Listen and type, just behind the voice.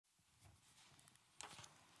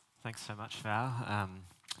Thanks so much, Val.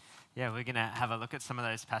 We're going to have a look at some of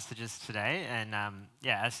those passages today. And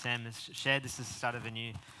as Sam has shared, this is the start of a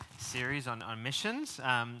new series on missions,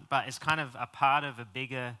 but it's kind of a part of a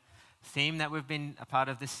bigger theme that we've been a part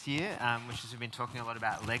of this year, which is we've been talking a lot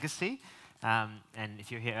about legacy. And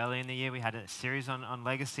if you're here early in the year, we had a series on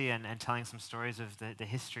legacy and telling some stories of the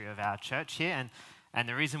history of our church here. And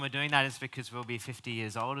the reason we're doing that is because we'll be 50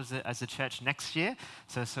 years old as a church next year.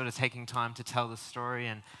 So sort of taking time to tell the story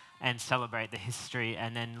and celebrate the history,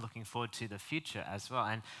 and then looking forward to the future as well.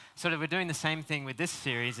 And sort of we're doing the same thing with this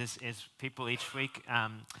series is people each week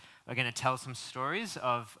are going to tell some stories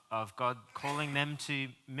of God calling them to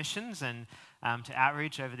missions and to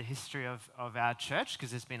outreach over the history of our church,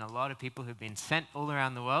 because there's been a lot of people who've been sent all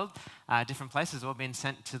around the world, different places, all been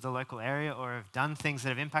sent to the local area or have done things that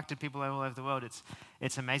have impacted people all over the world.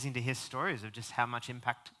 It's amazing to hear stories of just how much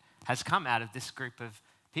impact has come out of this group of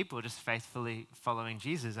people just faithfully following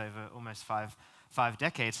Jesus over almost five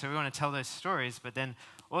decades. So we want to tell those stories, but then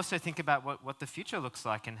also think about what the future looks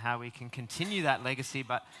like and how we can continue that legacy,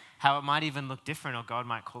 but how it might even look different, or God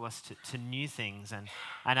might call us to new things. And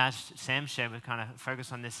as Sam shared, we kind of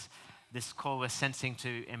focus on this call we're sensing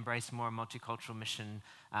to embrace more multicultural mission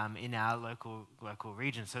in our local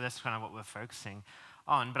region. So that's kind of what we're focusing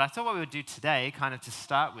on. But I thought what we would do today, kind of to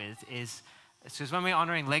start with, is because when we're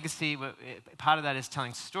honoring legacy, part of that is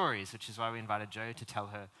telling stories, which is why we invited Jo to tell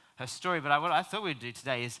her story. But what I thought we'd do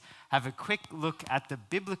today is have a quick look at the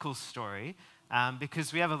biblical story,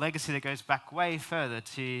 because we have a legacy that goes back way further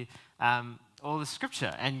to all the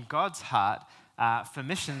scripture and God's heart for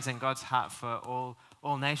missions and God's heart for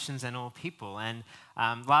all nations and all people. And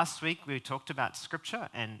last week we talked about scripture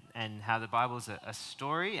and how the Bible is a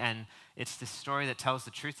story, and it's this story that tells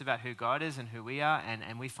the truth about who God is and who we are,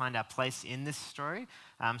 and we find our place in this story.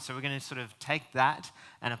 So we're going to sort of take that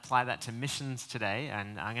and apply that to missions today,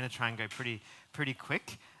 and I'm going to try and go pretty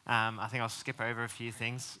quick. I think I'll skip over a few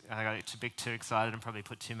things. I got too excited and probably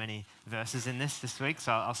put too many verses in this week,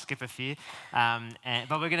 so I'll skip a few.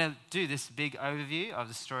 But we're going to do this big overview of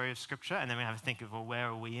the story of Scripture, and then we have to think of, well, where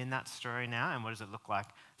are we in that story now, and what does it look like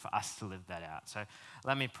for us to live that out? So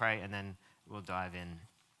let me pray, and then we'll dive in.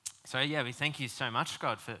 So we thank you so much,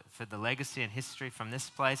 God, for the legacy and history from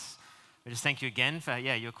this place. We just thank you again for,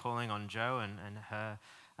 your calling on Jo and her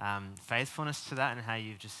faithfulness to that, and how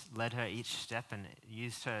you've just led her each step and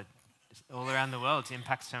used her all around the world to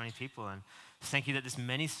impact so many people. And thank you that there's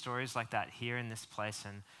many stories like that here in this place.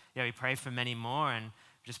 And we pray for many more, and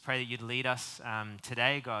just pray that you'd lead us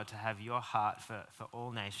today, God, to have your heart for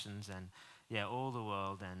all nations and all the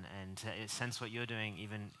world, and to sense what you're doing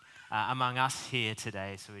even among us here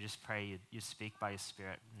today. So we just pray you speak by your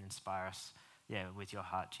Spirit and inspire us with your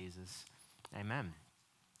heart, Jesus. Amen.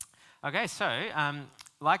 Okay, so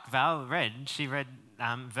like Val read, she read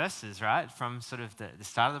verses, right, from sort of the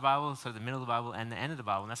start of the Bible, sort of the middle of the Bible, and the end of the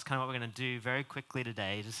Bible. And that's kind of what we're going to do very quickly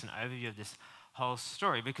today, just an overview of this whole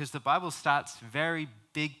story, because the Bible starts very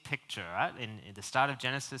big picture, right? In the start of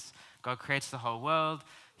Genesis, God creates the whole world,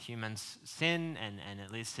 humans sin, and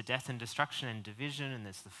it leads to death and destruction and division, and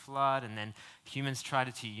there's the flood, and then humans try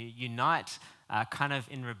to unite kind of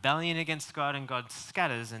in rebellion against God, and God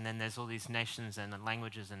scatters, and then there's all these nations and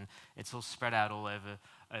languages, and it's all spread out all over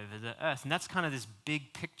the earth. And that's kind of this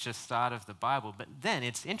big picture start of the Bible. But then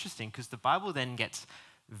it's interesting, because the Bible then gets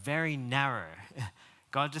very narrow.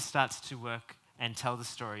 God just starts to work and tell the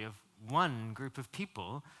story of one group of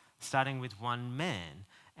people, starting with one man.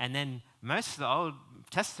 And then most of the Old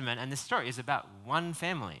Testament and this story is about one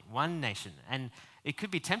family, one nation. And it could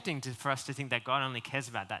be tempting for us to think that God only cares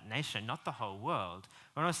about that nation, not the whole world.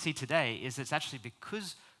 What I want to see today is it's actually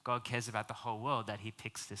because God cares about the whole world that he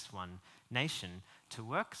picks this one nation to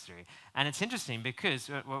work through. And it's interesting because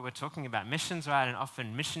what we're talking about missions, right? And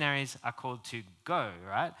often missionaries are called to go,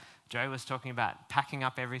 right? Jo was talking about packing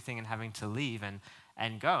up everything and having to leave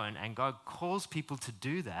and go. And God calls people to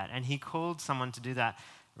do that. And he called someone to do that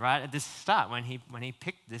right at the start when he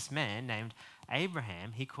picked this man named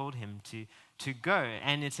Abraham. He called him to go.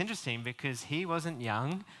 And it's interesting because he wasn't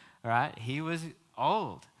young, right? He was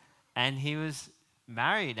old, and he was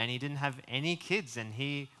married, and he didn't have any kids, and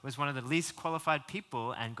he was one of the least qualified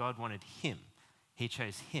people, and God wanted him. He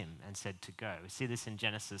chose him and said to go. We see this in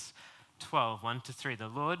Genesis 12, 1-3. The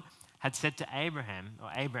Lord had said to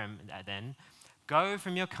Abram then, "Go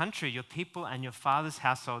from your country, your people, and your father's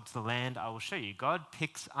household to the land I will show you." God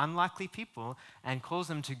picks unlikely people and calls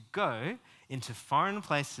them to go into foreign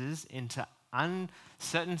places, into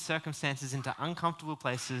uncertain circumstances, into uncomfortable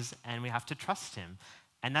places, and we have to trust him.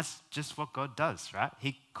 And that's just what God does, right?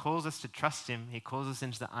 He calls us to trust him. He calls us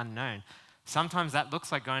into the unknown. Sometimes that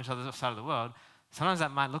looks like going to the other side of the world. Sometimes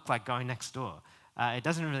that might look like going next door. It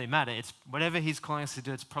doesn't really matter. It's whatever he's calling us to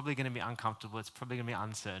do, it's probably going to be uncomfortable. It's probably going to be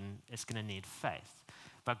uncertain. It's going to need faith.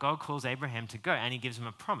 But God calls Abraham to go, and he gives him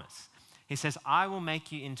a promise. He says, I will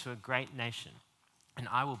make you into a great nation, and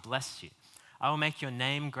I will bless you. I will make your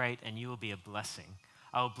name great, and you will be a blessing.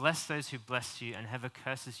 I will bless those who bless you, and whoever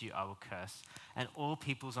curses you, I will curse. And all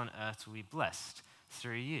peoples on earth will be blessed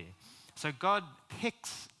through you. So God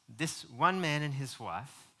picks this one man and his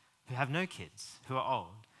wife who have no kids, who are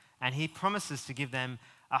old, and he promises to give them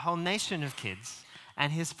a whole nation of kids.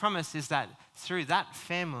 And his promise is that through that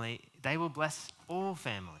family, they will bless all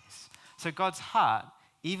families. So God's heart,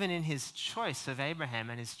 even in his choice of Abraham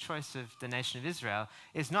and his choice of the nation of Israel,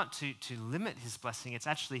 is not to limit his blessing. It's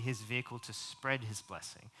actually his vehicle to spread his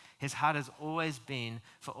blessing. His heart has always been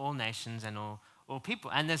for all nations and all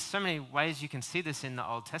people. And there's so many ways you can see this in the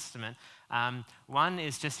Old Testament. One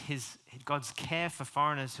is just God's care for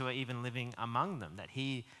foreigners who are even living among them, that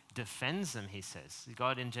he defends them, he says.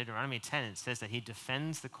 God in Deuteronomy 10, it says that he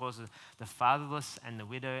defends the cause of the fatherless and the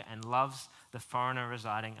widow and loves the foreigner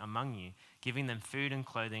residing among you, giving them food and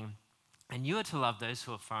clothing. And you are to love those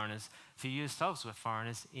who are foreigners, for you yourselves were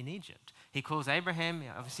foreigners in Egypt. He calls Abraham,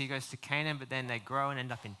 obviously he goes to Canaan, but then they grow and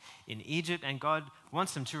end up in Egypt, and God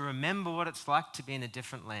wants them to remember what it's like to be in a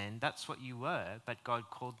different land. That's what you were, but God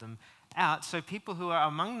called them out. So people who are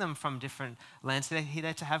among them from different lands,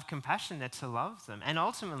 they're to have compassion, they're to love them. And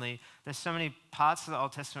ultimately, there's so many parts of the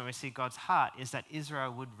Old Testament where we see God's heart is that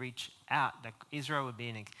Israel would reach out, that Israel would be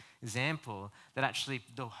an example, that actually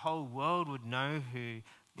the whole world would know who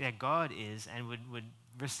God is and would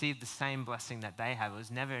receive the same blessing that they have. It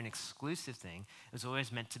was never an exclusive thing. It was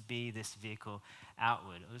always meant to be this vehicle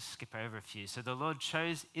outward. I'll just skip over a few. So the Lord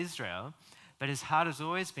chose Israel, but his heart has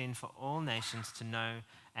always been for all nations to know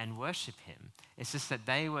and worship him. It's just that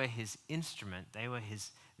they were his instrument. They were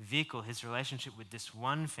his vehicle. His relationship with this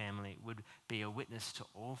one family would be a witness to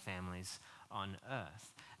all families on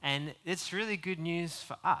earth. And it's really good news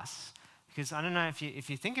for us, because I don't know if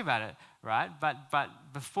you think about it, right? But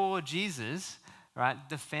before Jesus, right,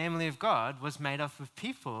 the family of God was made up of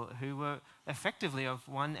people who were effectively of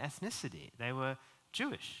one ethnicity. They were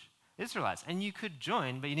Jewish, Israelites. And you could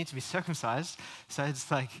join, but you need to be circumcised. So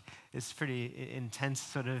it's pretty intense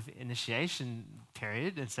sort of initiation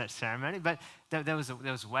period. It's that ceremony. But there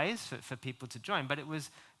was ways for people to join. But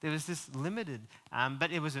there was this limited,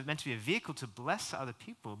 but it was meant to be a vehicle to bless other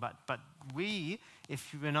people. But we,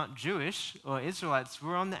 if we're not Jewish or Israelites,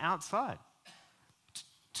 we're on the outside.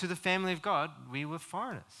 To the family of God, we were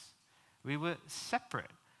foreigners. We were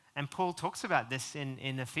separate. And Paul talks about this in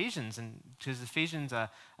Ephesians, and because Ephesians are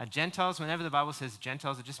Gentiles. Whenever the Bible says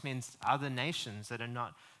Gentiles, it just means other nations that are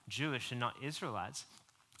not Jewish and not Israelites.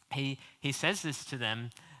 He says this to them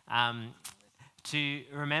to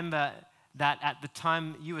remember that at the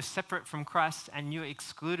time you were separate from Christ and you were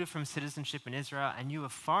excluded from citizenship in Israel, and you were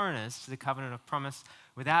foreigners to the covenant of promise,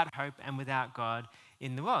 without hope and without God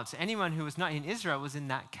in the world. So anyone who was not in Israel was in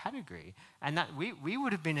that category. And that we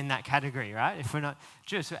would have been in that category, right? If we're not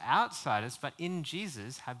Jews. We're outsiders, but in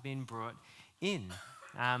Jesus have been brought in.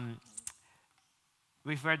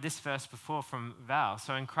 We've read this verse before from Val.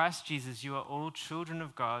 So in Christ Jesus, you are all children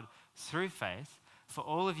of God through faith. For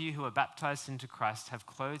all of you who are baptized into Christ have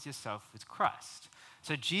clothed yourself with Christ.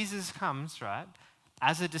 So Jesus comes, right,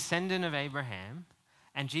 as a descendant of Abraham,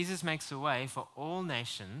 and Jesus makes a way for all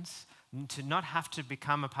nations to not have to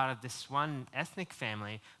become a part of this one ethnic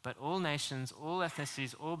family, but all nations, all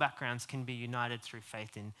ethnicities, all backgrounds can be united through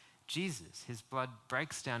faith in Jesus. His blood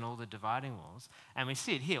breaks down all the dividing walls. And we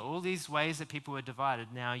see it here. All these ways that people were divided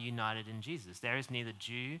now united in Jesus. There is neither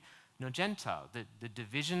Jew nor Gentile. The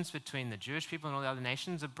divisions between the Jewish people and all the other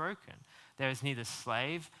nations are broken. There is neither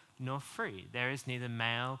slave nor free. There is neither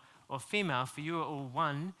male or female, for you are all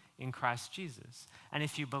one in Christ Jesus. And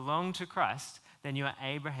if you belong to Christ, then you are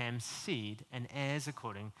Abraham's seed and heirs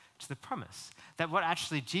according to the promise. That what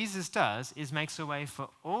actually Jesus does is makes a way for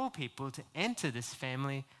all people to enter this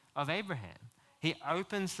family of Abraham. He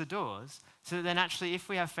opens the doors so that then actually if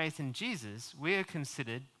we have faith in Jesus, we are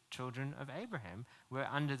considered children of Abraham. We're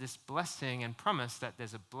under this blessing and promise that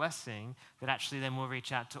there's a blessing that actually then will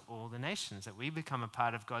reach out to all the nations, that we become a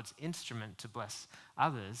part of God's instrument to bless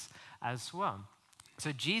others as well.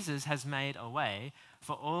 So Jesus has made a way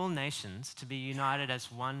for all nations to be united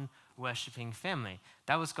as one worshiping family.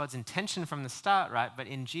 That was God's intention from the start, right? But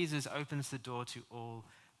in Jesus opens the door to all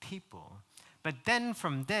people. But then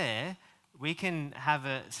from there, we can have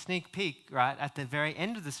a sneak peek, right, at the very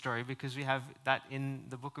end of the story, because we have that in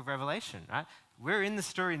the book of Revelation, right? We're in the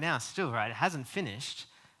story now still, right? It hasn't finished,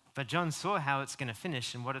 But John saw how it's going to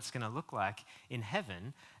finish and what it's going to look like in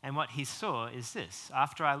heaven. And what he saw is this: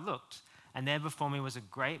 after I looked, and there before me was a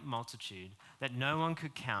great multitude that no one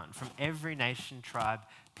could count, from every nation, tribe,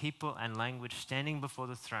 people, and language, standing before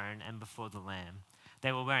the throne and before the Lamb.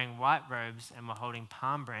 They were wearing white robes and were holding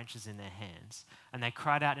palm branches in their hands. And they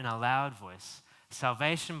cried out in a loud voice,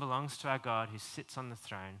 "Salvation belongs to our God who sits on the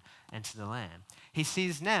throne and to the Lamb." He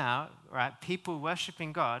sees now, right, people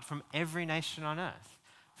worshiping God from every nation on earth,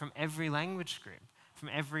 from every language group, from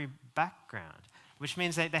every background, which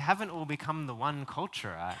means they haven't all become the one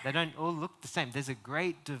culture, right? They don't all look the same. There's a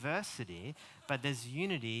great diversity, but there's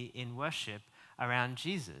unity in worship around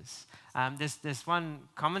Jesus. There's one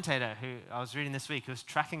commentator who I was reading this week who was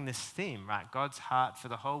tracking this theme, right? God's heart for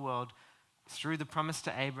the whole world through the promise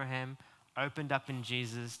to Abraham, opened up in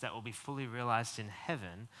Jesus, that will be fully realized in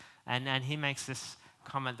heaven. And he makes this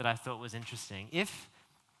comment that I thought was interesting.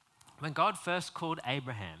 When God first called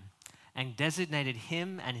Abraham and designated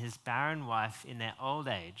him and his barren wife in their old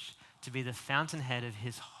age to be the fountainhead of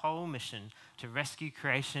his whole mission to rescue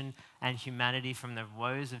creation and humanity from the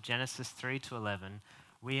woes of Genesis 3 to 11,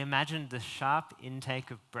 we imagined the sharp intake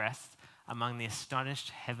of breath among the astonished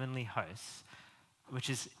heavenly hosts, which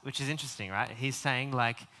is interesting, right? He's saying,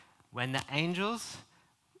 like, when the angels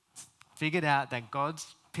figured out that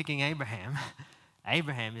God's picking Abraham,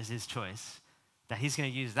 Abraham is his choice, that he's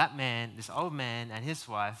going to use that man, this old man and his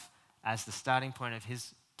wife, as the starting point of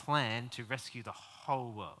his plan to rescue the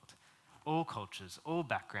whole world, all cultures, all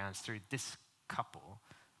backgrounds, through this couple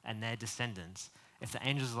and their descendants. If the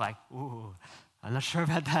angels are like, "Ooh, I'm not sure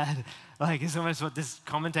about that," like, it's almost what this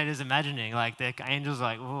commentator's imagining. Like, the angels are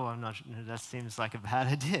like, "Oh, I'm not sure, that seems like a bad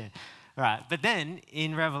idea," right? But then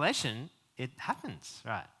in Revelation, it happens,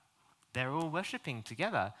 right? They're all worshiping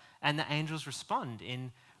together, and the angels respond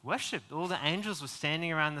in worship. All the angels were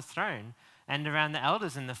standing around the throne and around the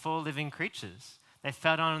elders and the four living creatures. They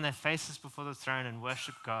fell down on their faces before the throne and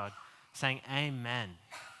worshiped God, saying, "Amen.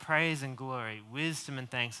 Praise and glory, wisdom and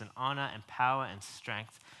thanks and honor and power and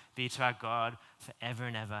strength be to our God forever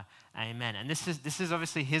and ever. Amen." And this is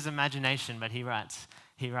obviously his imagination, but he writes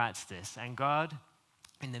this. And God,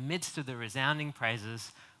 in the midst of the resounding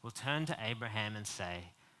praises, will turn to Abraham and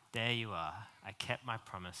say, "There you are. I kept my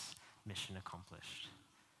promise. Mission accomplished."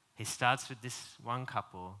 He starts with this one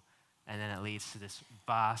couple, and then it leads to this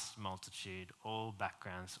vast multitude, all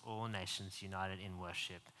backgrounds, all nations united in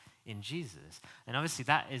worship in Jesus. And obviously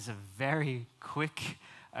that is a very quick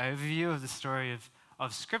overview of the story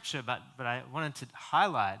of Scripture, but I wanted to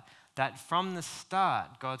highlight that from the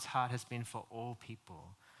start, God's heart has been for all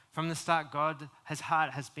people. From the start, God's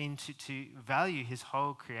heart has been to value his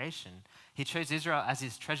whole creation. He chose Israel as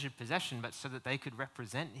his treasured possession, but so that they could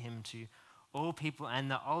represent him to all people.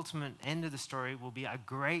 And the ultimate end of the story will be a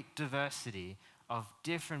great diversity of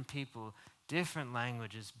different people, different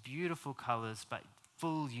languages, beautiful colors, but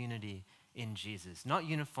full unity in Jesus. Not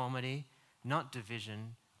uniformity, not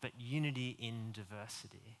division, but unity in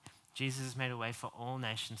diversity. Jesus has made a way for all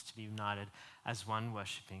nations to be united as one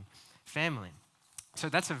worshiping family. So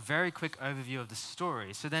that's a very quick overview of the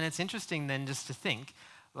story. So then it's interesting then just to think,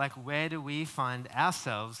 like, where do we find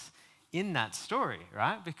ourselves in that story,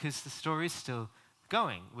 right? Because the story is still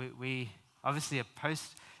going. We obviously are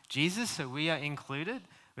post-Jesus, so we are included.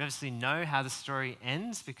 We obviously know how the story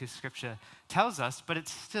ends because Scripture tells us, but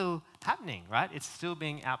it's still happening, right? It's still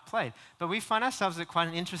being outplayed. But we find ourselves at quite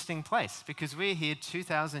an interesting place because we're here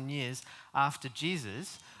 2,000 years after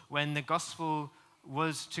Jesus, when the gospel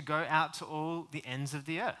was to go out to all the ends of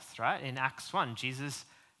the earth, right? In Acts 1, Jesus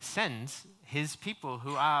sends his people,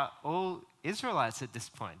 who are all Israelites at this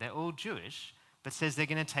point. They're all Jewish, but says they're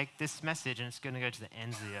going to take this message and it's going to go to the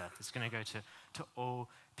ends of the earth. It's going to go to all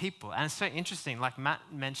people. And it's so interesting, like Matt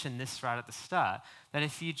mentioned this right at the start, that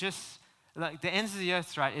if you just, like, the ends of the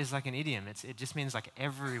earth, right, is like an idiom. It just means like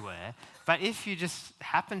everywhere. But if you just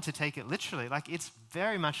happen to take it literally, like, it's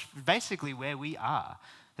very much basically where we are.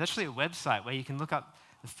 There's actually a website where you can look up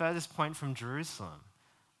the furthest point from Jerusalem,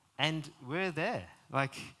 and we're there.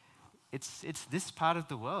 Like, it's this part of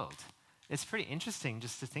the world. It's pretty interesting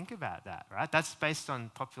just to think about that, right? That's based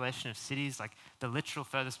on population of cities. Like, the literal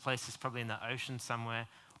furthest place is probably in the ocean somewhere,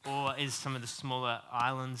 or is some of the smaller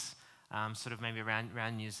islands, sort of maybe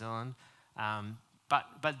around New Zealand.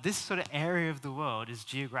 But this sort of area of the world is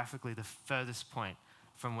geographically the furthest point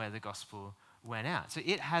from where the gospel went out. So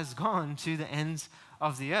it has gone to the ends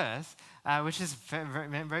of the earth, which is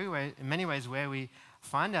in many ways where we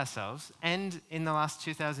find ourselves. And in the last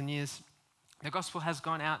 2,000 years, the gospel has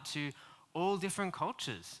gone out to all different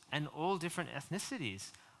cultures and all different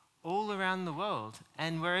ethnicities all around the world.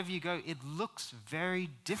 And wherever you go, it looks very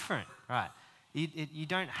different, right? You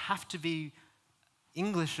don't have to be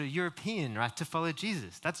English or European, right, to follow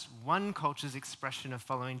Jesus. That's one culture's expression of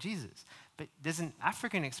following Jesus. But there's an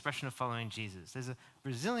African expression of following Jesus. There's a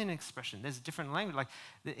Brazilian expression. There's a different language. Like,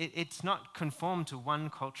 it's not conformed to one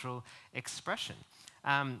cultural expression.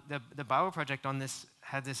 The Bible Project on this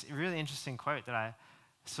had this really interesting quote that I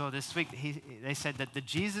saw this week. They said that the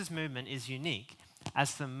Jesus movement is unique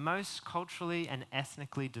as the most culturally and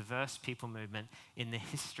ethnically diverse people movement in the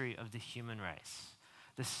history of the human race.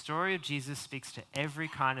 The story of Jesus speaks to every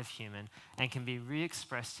kind of human and can be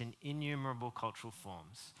re-expressed in innumerable cultural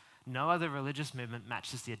forms. No other religious movement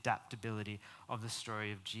matches the adaptability of the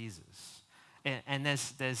story of Jesus. And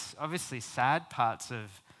there's obviously sad parts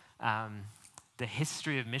of the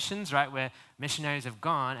history of missions, right, where missionaries have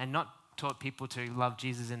gone and not taught people to love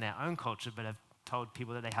Jesus in their own culture, but have told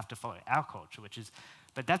people that they have to follow our culture,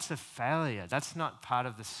 but that's a failure. That's not part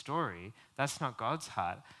of the story. That's not God's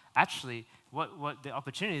heart. Actually, what the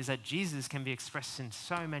opportunity is that Jesus can be expressed in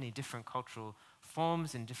so many different cultural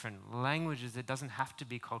forms, in different languages. It doesn't have to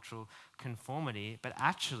be cultural conformity, but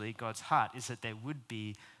actually God's heart is that there would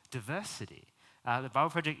be diversity. The Bible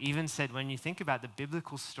Project even said when you think about the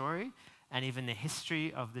biblical story and even the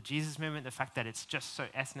history of the Jesus movement, the fact that it's just so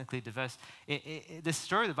ethnically diverse, the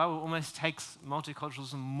story of the Bible almost takes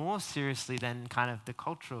multiculturalism more seriously than kind of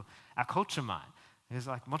our culture might. Because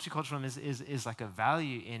like multiculturalism is like a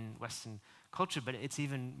value in Western culture, but it's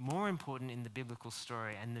even more important in the biblical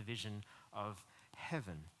story and the vision of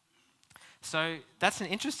heaven. So that's an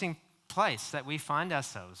interesting place that we find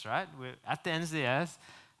ourselves, right? We're at the ends of the earth.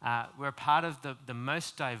 We're a part of the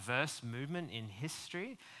most diverse movement in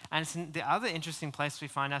history. And the other interesting place we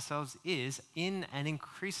find ourselves is in an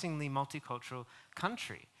increasingly multicultural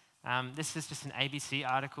country. This is just an ABC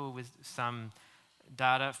article with some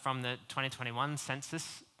data from the 2021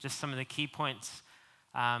 census, just some of the key points.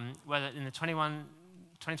 Whether in the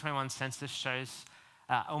 2021 census shows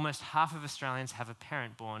almost half of Australians have a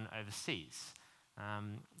parent born overseas.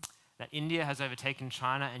 That India has overtaken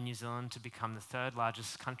China and New Zealand to become the third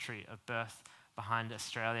largest country of birth behind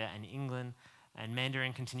Australia and England, and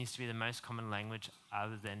Mandarin continues to be the most common language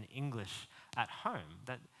other than English at home.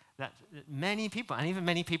 That many people, and even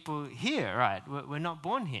many people here, right, were not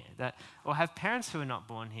born here, or have parents who are not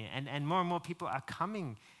born here, and more people are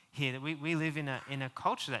coming here. That we live in a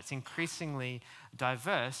culture that's increasingly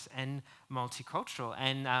diverse and multicultural.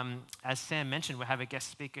 And as Sam mentioned, we have a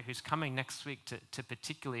guest speaker who's coming next week to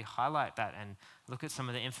particularly highlight that and look at some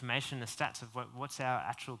of the information, the stats of what's our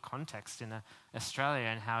actual context in Australia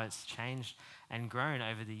and how it's changed and grown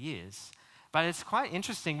over the years. But it's quite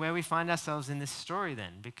interesting where we find ourselves in this story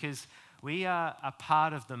then, because we are a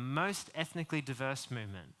part of the most ethnically diverse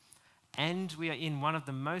movement, and we are in one of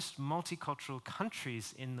the most multicultural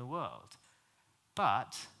countries in the world.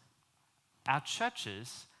 But our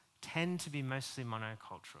churches tend to be mostly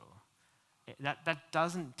monocultural. That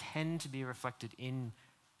doesn't tend to be reflected in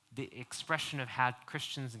the expression of how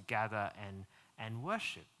Christians gather and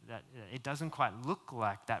worship. That it doesn't quite look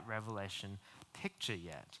like that Revelation picture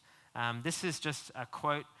yet. This is just a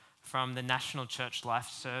quote from the National Church Life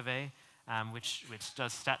Survey, which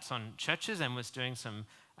does stats on churches and was doing some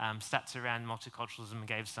stats around multiculturalism and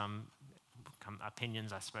gave some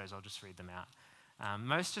opinions, I suppose. I'll just read them out.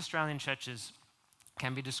 Most Australian churches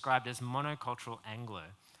can be described as monocultural Anglo.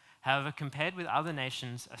 However, compared with other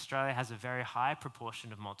nations, Australia has a very high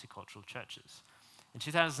proportion of multicultural churches. In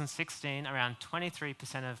 2016, around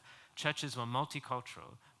 23% of churches were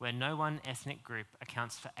multicultural, where no one ethnic group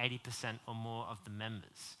accounts for 80% or more of the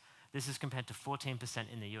members. This is compared to 14%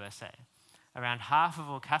 in the USA. Around half of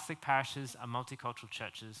all Catholic parishes are multicultural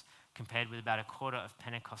churches, compared with about a quarter of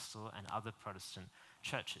Pentecostal and other Protestant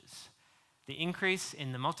churches. The increase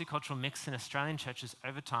in the multicultural mix in Australian churches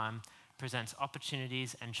over time presents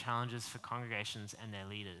opportunities and challenges for congregations and their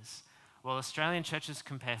leaders. While Australian churches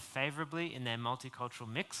compare favourably in their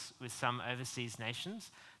multicultural mix with some overseas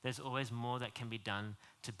nations, there's always more that can be done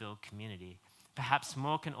to build community. Perhaps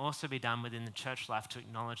more can also be done within the church life to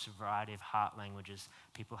acknowledge the variety of heart languages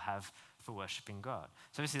people have for worshipping God.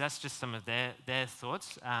 So obviously that's just some of their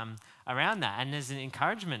thoughts around that. And there's an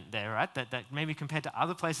encouragement there, right? That maybe compared to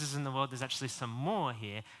other places in the world, there's actually some more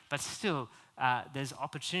here, but still there's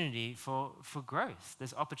opportunity for growth.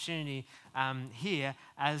 There's opportunity here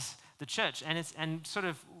as the church. And sort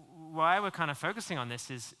of why we're kind of focusing on this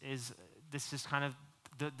is this is kind of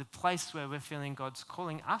the place where we're feeling God's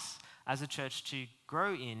calling us as a church to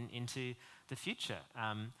grow into the future.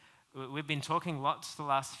 We've been talking lots the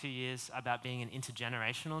last few years about being an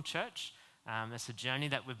intergenerational church. It's a journey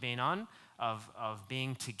that we've been on of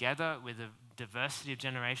being together with a diversity of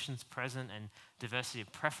generations present and diversity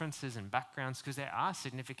of preferences and backgrounds, because there are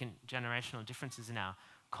significant generational differences in our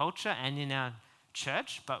culture and in our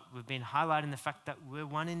church, but we've been highlighting the fact that we're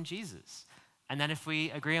one in Jesus. And that if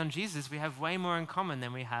we agree on Jesus, we have way more in common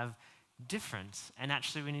than we have difference. And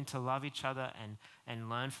actually we need to love each other and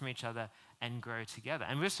learn from each other and grow together.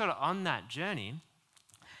 And we're sort of on that journey.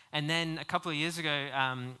 And then a couple of years ago,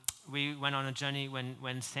 we went on a journey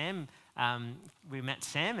when Sam, we met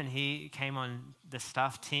Sam, and he came on the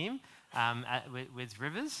staff team with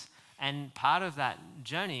Rivers. And part of that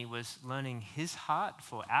journey was learning his heart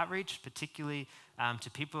for outreach, particularly to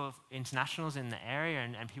people, internationals in the area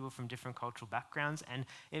and people from different cultural backgrounds. And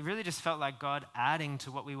it really just felt like God adding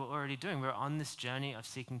to what we were already doing. We were on this journey of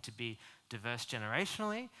seeking to be diverse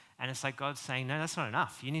generationally, and it's like God saying, no, that's not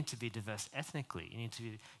enough. You need to be diverse ethnically. You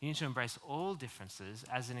need to embrace all differences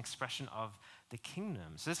as an expression of the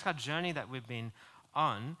kingdom. So this kind of journey that we've been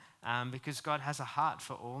on, because God has a heart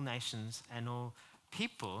for all nations and all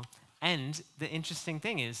people. And the interesting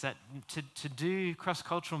thing is that to do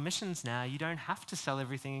cross-cultural missions now, you don't have to sell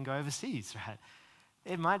everything and go overseas, right?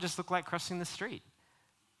 It might just look like crossing the street.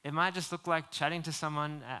 It might just look like chatting to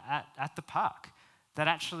someone at the park. That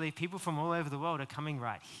actually people from all over the world are coming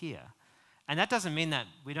right here. And that doesn't mean that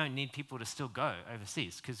we don't need people to still go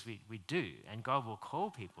overseas, because we do, and God will call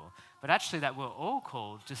people. But actually that we're all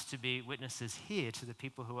called just to be witnesses here to the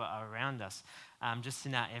people who are around us, just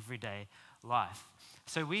in our everyday life.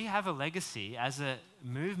 So we have a legacy as a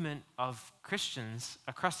movement of Christians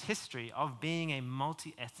across history of being a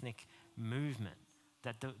multi-ethnic movement,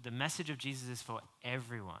 that the message of Jesus is for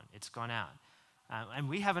everyone. It's gone out. And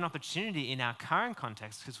we have an opportunity in our current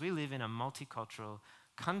context, because we live in a multicultural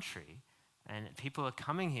country, and people are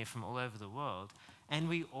coming here from all over the world, and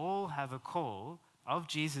we all have a call of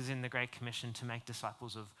Jesus in the Great Commission to make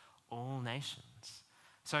disciples of all nations.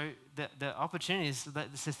 So the opportunity is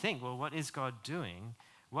to think, well, what is God doing?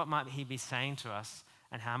 What might he be saying to us,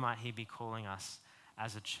 and how might he be calling us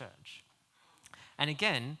as a church? And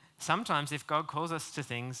again, sometimes if God calls us to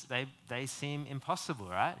things, they seem impossible,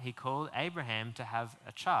 right? He called Abraham to have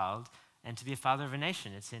a child and to be a father of a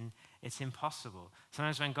nation. It's impossible.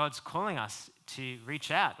 Sometimes when God's calling us to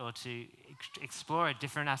reach out or to explore a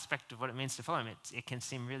different aspect of what it means to follow him, it can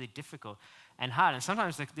seem really difficult and hard. And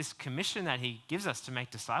sometimes this commission that he gives us to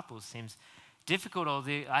make disciples seems difficult, or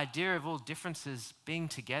the idea of all differences being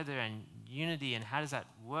together and unity and how does that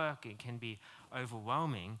work, it can be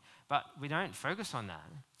overwhelming. But we don't focus on that.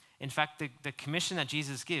 In fact, the commission that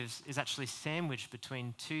Jesus gives is actually sandwiched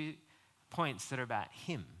between 2 points that are about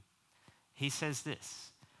him. He says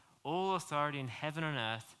this: all authority in heaven and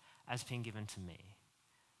earth has been given to me.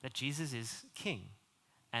 That Jesus is King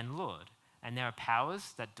and Lord. And there are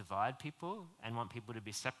powers that divide people and want people to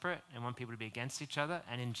be separate and want people to be against each other.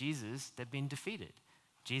 And in Jesus, they've been defeated.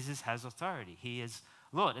 Jesus has authority. He is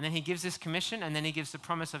Lord. And then he gives this commission, and then he gives the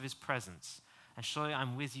promise of his presence. And surely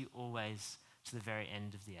I'm with you always to the very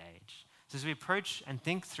end of the age. So as we approach and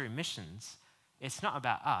think through missions, it's not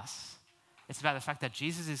about us. It's about the fact that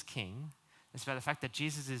Jesus is King. It's about the fact that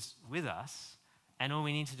Jesus is with us. And all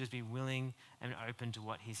we need to do is be willing and open to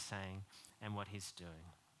what he's saying and what he's doing.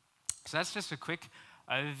 So that's just a quick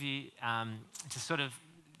overview to sort of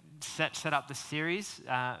set up the series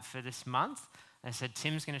for this month. As I said,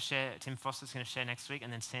 Tim Foster's going to share next week,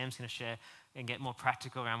 and then Sam's going to share and get more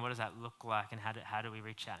practical around what does that look like and how do we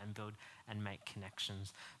reach out and build and make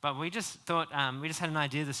connections. But we just thought, we just had an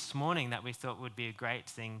idea this morning that we thought would be a great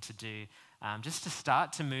thing to do, just to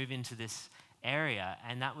start to move into this area,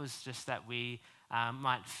 and that was just that we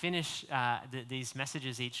might finish these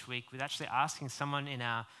messages each week with actually asking someone in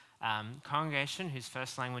our congregation whose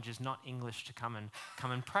first language is not English to come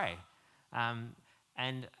and pray.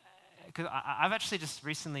 And because I've actually just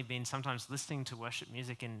recently been sometimes listening to worship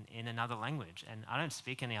music in another language, and I don't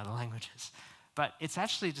speak any other languages, but it's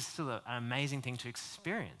actually just still an amazing thing to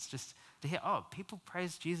experience, just to hear, oh, people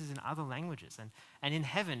praise Jesus in other languages. And in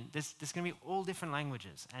heaven, there's going to be all different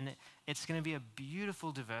languages, and it's going to be a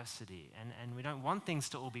beautiful diversity. And we don't want things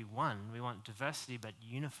to all be one. We want diversity but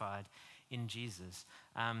unified in Jesus.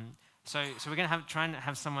 So we're going to try and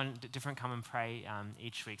have someone different come and pray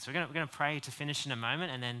each week. So we're going to pray to finish in a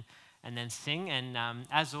moment, and then sing. And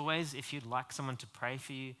as always, if you'd like someone to pray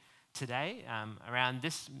for you today around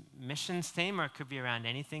this missions theme, or it could be around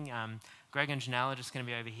anything, Greg and Janelle are just going to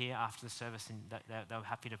be over here after the service, and they're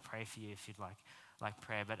happy to pray for you if you'd like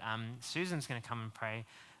prayer. But Susan's going to come and pray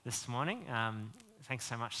this morning. Thanks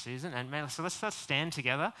so much, Susan. And so let's stand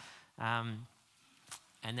together.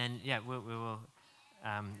 And then, we will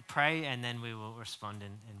pray, and then we will respond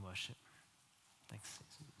in worship. Thanks.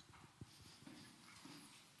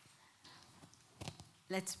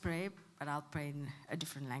 Let's pray. but I'll pray in a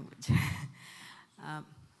different language. um,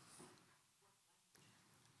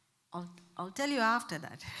 I'll tell you after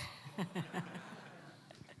that.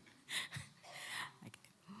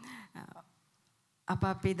 அப்பா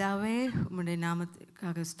பிதாவே உம்முடைய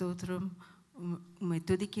நாமத்துக்காக ஸ்தோத்திரம் உம்மை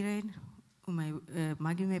துதிக்கிறேன் உம்மை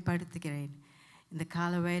மகிமைப்படுத்துகிறேன் இந்த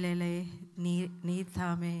கால வேளையிலே நீர்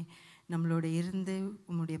தாமே நம்மளோட இருந்து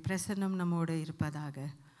உம்முடைய பிரசன்னம் நம்மோடு இருப்பதாக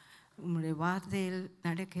உம்முடைய வார்த்தையில்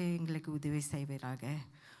நடக்க எங்களுக்கு உதவி செய்வீராக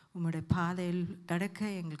உம்முடைய பாதையில் நடக்க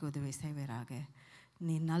எங்களுக்கு உதவி செய்வீராக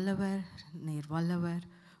நீர் நல்லவர் நீர் வல்லவர்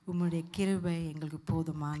உம்முடைய கிருபை எங்களுக்கு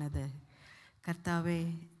போதுமானது கர்த்தாவே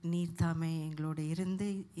நீர் தாமே எங்களோடு இருந்து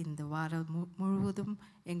இந்த வாரம் முழுவதும்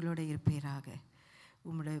எங்களோடு இருப்பீராக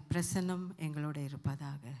உம்முடைய பிரசன்னம் எங்களோடு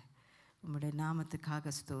இருப்பதாக உம்முடைய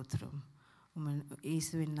நாமத்துக்காக ஸ்தோத்திரம்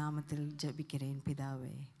இயேசுவின் நாமத்தில் ஜெபிக்கிறேன்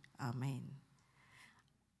பிதாவே ஆமென்.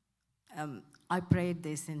 I prayed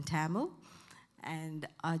this in Tamil and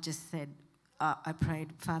I just said I prayed,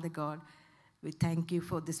 Father God, we thank you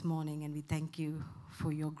for this morning and we thank you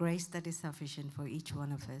for your grace that is sufficient for each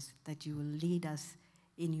one of us, that you will lead us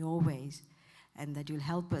in your ways and that you'll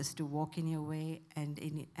help us to walk in your way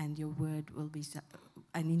and your word will be,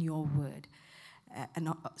 and in your word,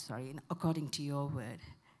 according to your word.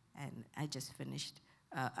 And I just finished.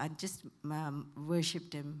 I just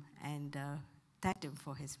worshipped him and thanked him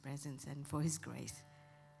for his presence and for his grace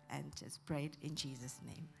and just prayed in Jesus'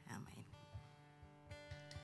 name. Amen.